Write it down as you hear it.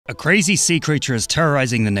A crazy sea creature is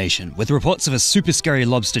terrorizing the nation, with reports of a super scary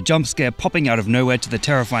lobster jump scare popping out of nowhere to the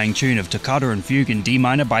terrifying tune of Toccata and Fugue in D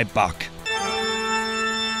minor by Bach.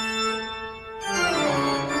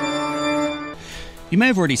 You may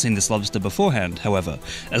have already seen this lobster beforehand, however,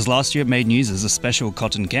 as last year it made news as a special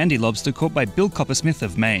cotton candy lobster caught by Bill Coppersmith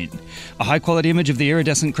of Maine. A high-quality image of the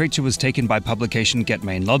iridescent creature was taken by publication Get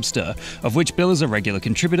Maine Lobster, of which Bill is a regular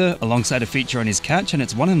contributor, alongside a feature on his catch and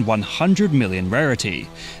its 1 in 100 million rarity.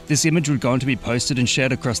 This image would go on to be posted and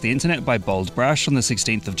shared across the internet by Bold Brash on the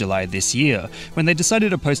 16th of July this year, when they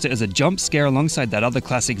decided to post it as a jump scare alongside that other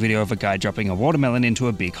classic video of a guy dropping a watermelon into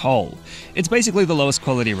a big hole. It's basically the lowest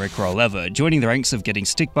quality rickroll ever, joining the ranks of getting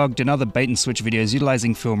stick-bugged and other bait-and-switch videos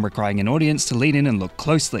utilizing film requiring an audience to lean in and look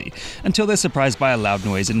closely, until they're surprised by a loud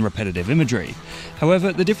noise and repetitive imagery.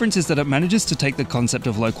 However, the difference is that it manages to take the concept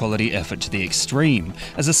of low-quality effort to the extreme,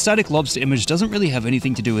 as a static lobster image doesn't really have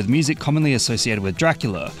anything to do with music commonly associated with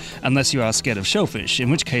Dracula, unless you are scared of shellfish,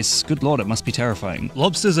 in which case, good lord, it must be terrifying.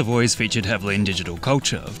 Lobsters have always featured heavily in digital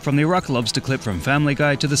culture. From the Iraq lobster clip from Family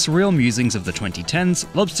Guy to the surreal musings of the 2010s,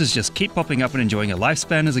 lobsters just keep popping up and enjoying a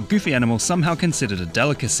lifespan as a goofy animal somehow considered a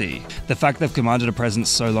delicacy. The fact they've commanded a presence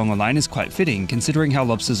so long online is quite fitting, considering how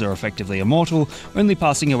lobsters are effectively immortal, only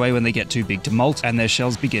passing away when they get too big to molt and their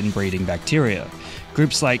shells begin breeding bacteria.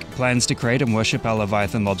 Groups like Plans to Create and Worship Our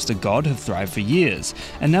Leviathan Lobster God have thrived for years,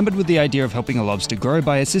 enamored with the idea of helping a lobster grow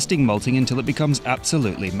by assisting molting until it becomes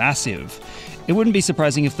absolutely massive. It wouldn't be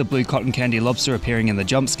surprising if the blue cotton candy lobster appearing in the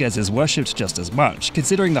jump scares is worshipped just as much,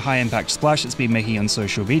 considering the high-impact splash it's been making on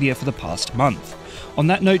social media for the past month. On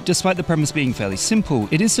that note, despite the premise being fairly simple,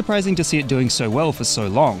 it is surprising to see it doing so well for so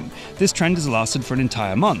long. This trend has lasted for an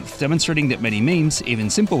entire month, demonstrating that many memes, even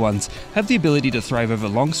simple ones, have the ability to thrive over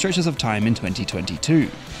long stretches of time in 2022.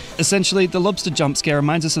 Essentially, the lobster jump scare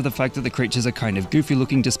reminds us of the fact that the creatures are kind of goofy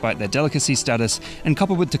looking despite their delicacy status, and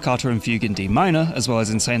coupled with Toccata and Fugue in D minor, as well as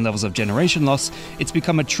insane levels of generation loss, it's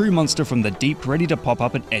become a true monster from the deep, ready to pop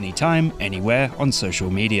up at any time, anywhere on social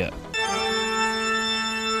media.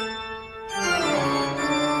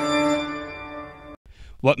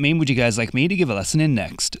 What meme would you guys like me to give a lesson in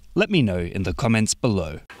next? Let me know in the comments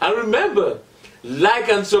below. And remember, like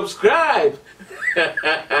and subscribe!